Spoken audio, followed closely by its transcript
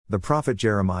The Prophet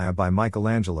Jeremiah by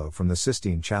Michelangelo from the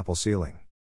Sistine Chapel ceiling.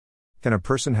 Can a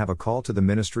person have a call to the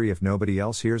ministry if nobody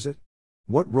else hears it?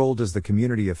 What role does the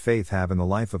community of faith have in the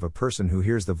life of a person who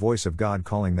hears the voice of God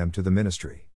calling them to the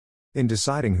ministry? In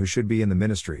deciding who should be in the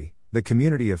ministry, the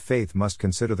community of faith must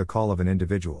consider the call of an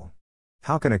individual.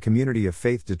 How can a community of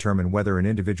faith determine whether an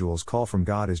individual's call from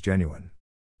God is genuine?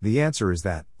 The answer is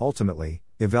that, ultimately,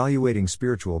 evaluating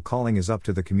spiritual calling is up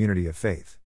to the community of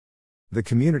faith. The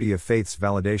community of faith's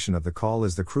validation of the call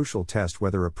is the crucial test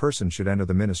whether a person should enter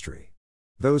the ministry.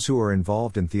 Those who are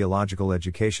involved in theological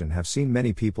education have seen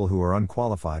many people who are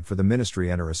unqualified for the ministry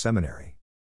enter a seminary.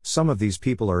 Some of these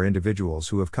people are individuals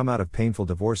who have come out of painful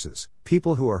divorces,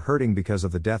 people who are hurting because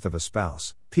of the death of a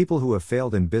spouse, people who have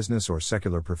failed in business or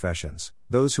secular professions,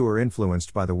 those who are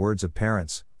influenced by the words of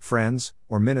parents, friends,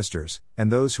 or ministers, and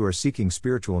those who are seeking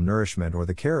spiritual nourishment or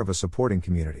the care of a supporting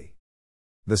community.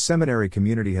 The seminary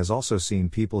community has also seen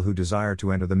people who desire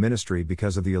to enter the ministry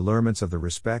because of the allurements of the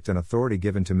respect and authority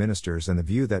given to ministers and the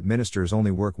view that ministers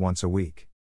only work once a week.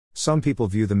 Some people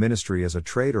view the ministry as a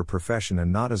trade or profession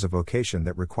and not as a vocation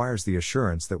that requires the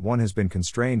assurance that one has been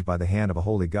constrained by the hand of a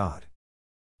holy God.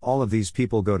 All of these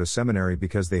people go to seminary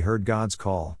because they heard God's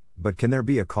call, but can there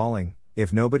be a calling,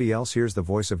 if nobody else hears the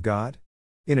voice of God?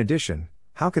 In addition,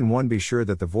 how can one be sure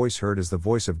that the voice heard is the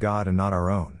voice of God and not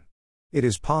our own? It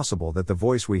is possible that the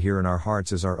voice we hear in our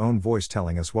hearts is our own voice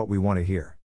telling us what we want to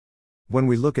hear. When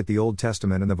we look at the Old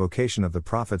Testament and the vocation of the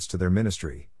prophets to their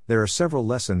ministry, there are several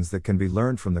lessons that can be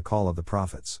learned from the call of the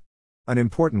prophets. An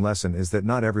important lesson is that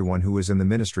not everyone who is in the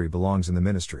ministry belongs in the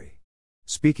ministry.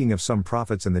 Speaking of some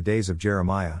prophets in the days of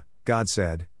Jeremiah, God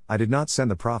said, "I did not send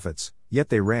the prophets, yet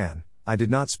they ran, I did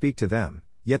not speak to them,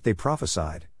 yet they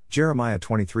prophesied." Jeremiah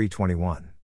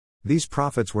 23:21. These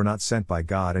prophets were not sent by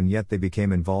God and yet they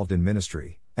became involved in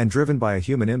ministry, and driven by a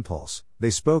human impulse,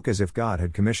 they spoke as if God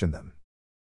had commissioned them.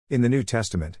 In the New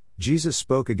Testament, Jesus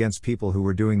spoke against people who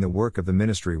were doing the work of the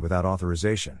ministry without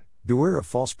authorization. "Beware of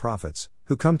false prophets,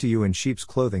 who come to you in sheep's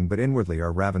clothing but inwardly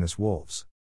are ravenous wolves.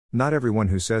 Not everyone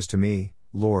who says to me,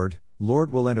 'Lord,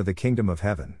 Lord,' will enter the kingdom of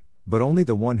heaven, but only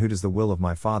the one who does the will of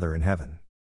my Father in heaven.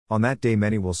 On that day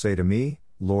many will say to me,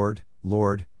 'Lord,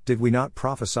 Lord, did we not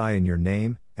prophesy in your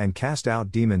name, and cast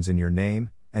out demons in your name,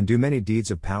 and do many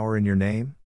deeds of power in your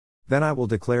name?' Then I will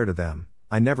declare to them,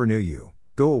 'I never knew you,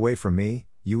 go away from me,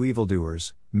 you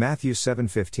evildoers.'" Matthew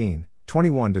 7:15,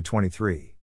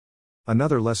 21-23.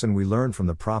 Another lesson we learn from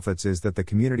the prophets is that the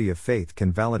community of faith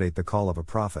can validate the call of a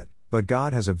prophet, but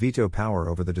God has a veto power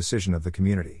over the decision of the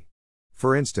community.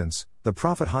 For instance, the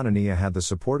prophet Hananiah had the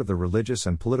support of the religious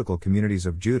and political communities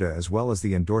of Judah as well as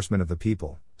the endorsement of the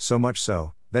people, so much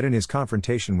so, that in his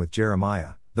confrontation with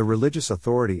Jeremiah, the religious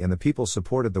authority and the people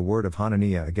supported the word of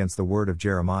Hananiah against the word of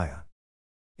Jeremiah.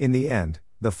 In the end,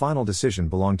 the final decision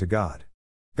belonged to God.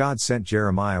 God sent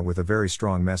Jeremiah with a very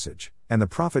strong message, and the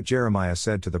prophet Jeremiah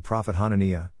said to the prophet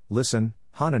Hananiah, "Listen,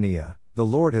 Hananiah, the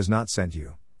Lord has not sent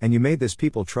you, and you made this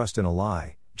people trust in a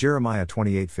lie." Jeremiah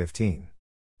 28:15.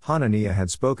 Hananiah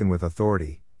had spoken with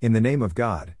authority, in the name of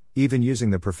God, even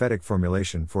using the prophetic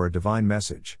formulation for a divine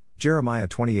message, Jeremiah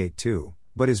 28:2,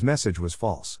 but his message was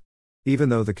false. Even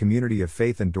though the community of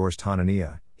faith endorsed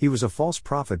Hananiah, he was a false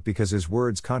prophet because his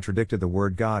words contradicted the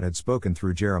word God had spoken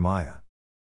through Jeremiah.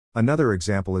 Another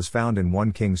example is found in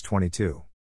 1 Kings 22.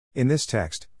 In this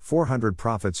text, 400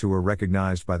 prophets who were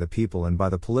recognized by the people and by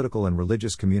the political and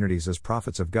religious communities as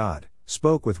prophets of God,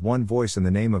 spoke with one voice in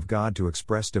the name of God to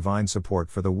express divine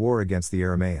support for the war against the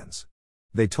Arameans.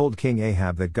 They told King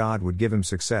Ahab that God would give him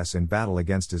success in battle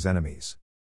against his enemies.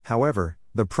 However,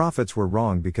 the prophets were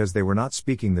wrong because they were not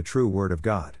speaking the true word of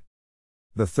God.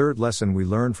 The third lesson we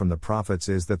learn from the prophets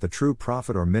is that the true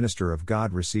prophet or minister of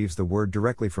God receives the word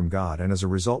directly from God and as a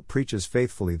result preaches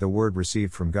faithfully the word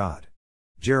received from God.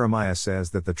 Jeremiah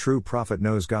says that the true prophet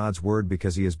knows God's word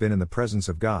because he has been in the presence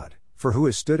of God, for who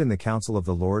has stood in the counsel of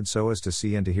the Lord so as to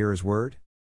see and to hear his word?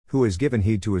 Who has given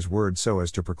heed to his word so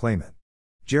as to proclaim it?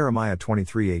 Jeremiah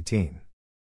 23:18.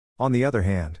 On the other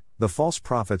hand, the false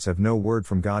prophets have no word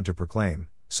from God to proclaim,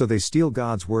 so they steal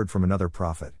God's word from another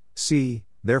prophet. "See,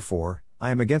 therefore, I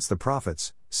am against the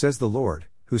prophets, says the Lord,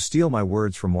 who steal my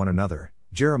words from one another."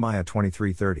 Jeremiah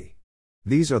 23:30.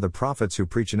 These are the prophets who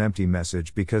preach an empty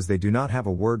message because they do not have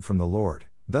a word from the Lord.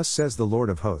 Thus says the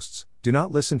Lord of hosts, "Do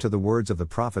not listen to the words of the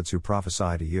prophets who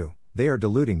prophesy to you, they are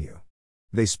deluding you.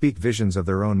 They speak visions of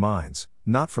their own minds,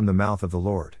 not from the mouth of the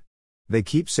Lord. They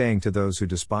keep saying to those who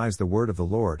despise the word of the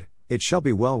Lord, 'It shall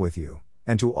be well with you,'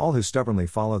 and to all who stubbornly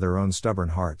follow their own stubborn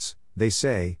hearts, they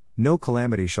say, 'No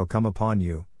calamity shall come upon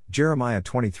you.'" Jeremiah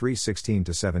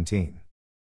 23:16-17.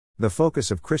 The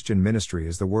focus of Christian ministry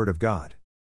is the Word of God.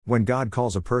 When God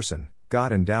calls a person,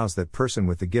 God endows that person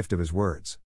with the gift of his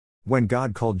words. When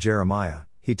God called Jeremiah,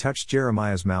 he touched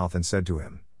Jeremiah's mouth and said to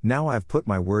him, "Now I have put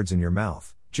my words in your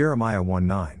mouth." Jeremiah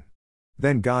 1:9.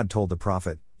 Then God told the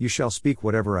prophet, "You shall speak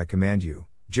whatever I command you."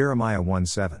 Jeremiah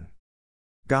 1:7.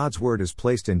 God's word is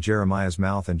placed in Jeremiah's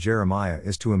mouth, and Jeremiah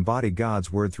is to embody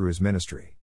God's word through his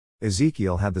ministry.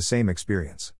 Ezekiel had the same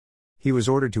experience. He was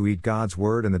ordered to eat God's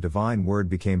word, and the divine word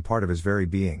became part of his very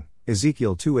being.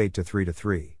 Ezekiel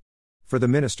 2:8-3-3. For the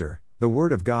minister, the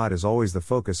word of God is always the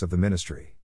focus of the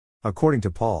ministry. According to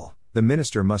Paul, the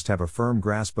minister must have a firm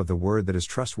grasp of the word that is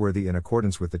trustworthy in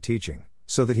accordance with the teaching,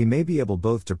 so that he may be able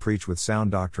both to preach with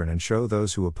sound doctrine and show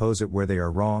those who oppose it where they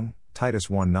are wrong. Titus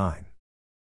 1:9.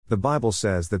 The Bible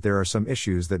says that there are some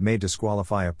issues that may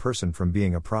disqualify a person from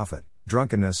being a prophet: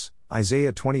 drunkenness,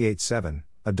 Isaiah 28:7,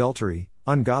 adultery,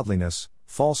 ungodliness,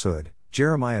 falsehood,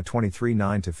 Jeremiah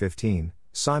 23:9-15,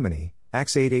 simony,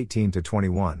 Acts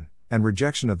 8:18-21, and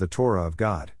rejection of the Torah of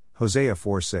God, Hosea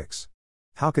 4:6.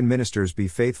 How can ministers be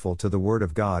faithful to the Word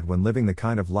of God when living the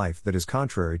kind of life that is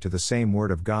contrary to the same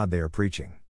Word of God they are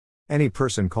preaching? Any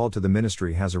person called to the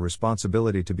ministry has a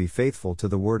responsibility to be faithful to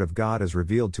the Word of God as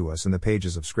revealed to us in the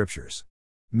pages of Scriptures.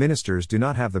 Ministers do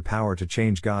not have the power to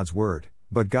change God's Word,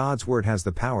 but God's Word has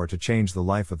the power to change the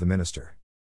life of the minister.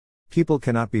 People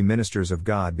cannot be ministers of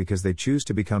God because they choose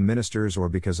to become ministers or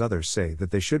because others say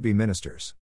that they should be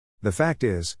ministers. The fact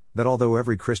is, that although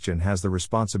every Christian has the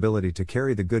responsibility to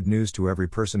carry the good news to every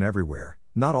person everywhere,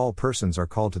 not all persons are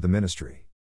called to the ministry.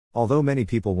 Although many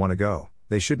people want to go,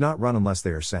 they should not run unless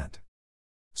they are sent.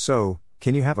 So,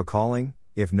 can you have a calling,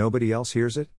 if nobody else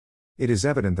hears it? It is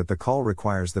evident that the call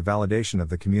requires the validation of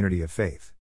the community of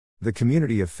faith. The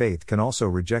community of faith can also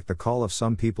reject the call of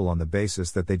some people on the basis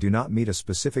that they do not meet a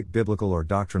specific biblical or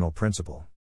doctrinal principle.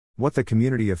 What the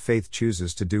community of faith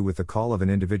chooses to do with the call of an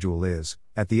individual is,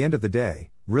 at the end of the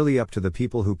day, really up to the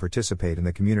people who participate in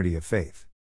the community of faith.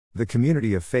 The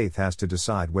community of faith has to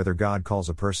decide whether God calls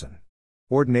a person.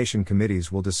 Ordination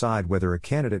committees will decide whether a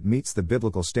candidate meets the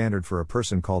biblical standard for a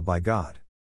person called by God.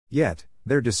 Yet,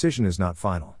 their decision is not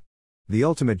final. The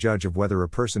ultimate judge of whether a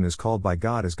person is called by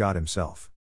God is God himself.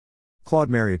 Claude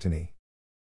Mariotini,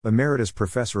 Emeritus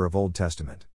Professor of Old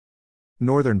Testament,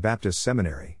 Northern Baptist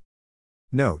Seminary.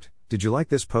 Note: did you like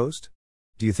this post?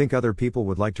 Do you think other people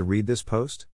would like to read this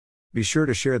post? Be sure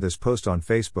to share this post on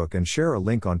Facebook and share a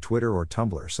link on Twitter or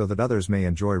Tumblr so that others may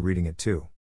enjoy reading it too.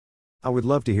 I would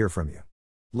love to hear from you.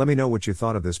 Let me know what you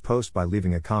thought of this post by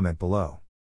leaving a comment below.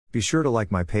 Be sure to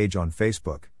like my page on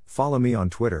Facebook, follow me on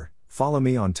Twitter, follow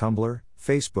me on Tumblr,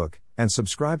 Facebook, and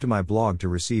subscribe to my blog to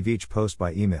receive each post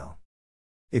by email.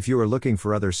 If you are looking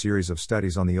for other series of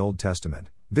studies on the Old Testament,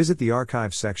 visit the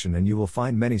archive section and you will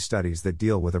find many studies that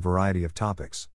deal with a variety of topics.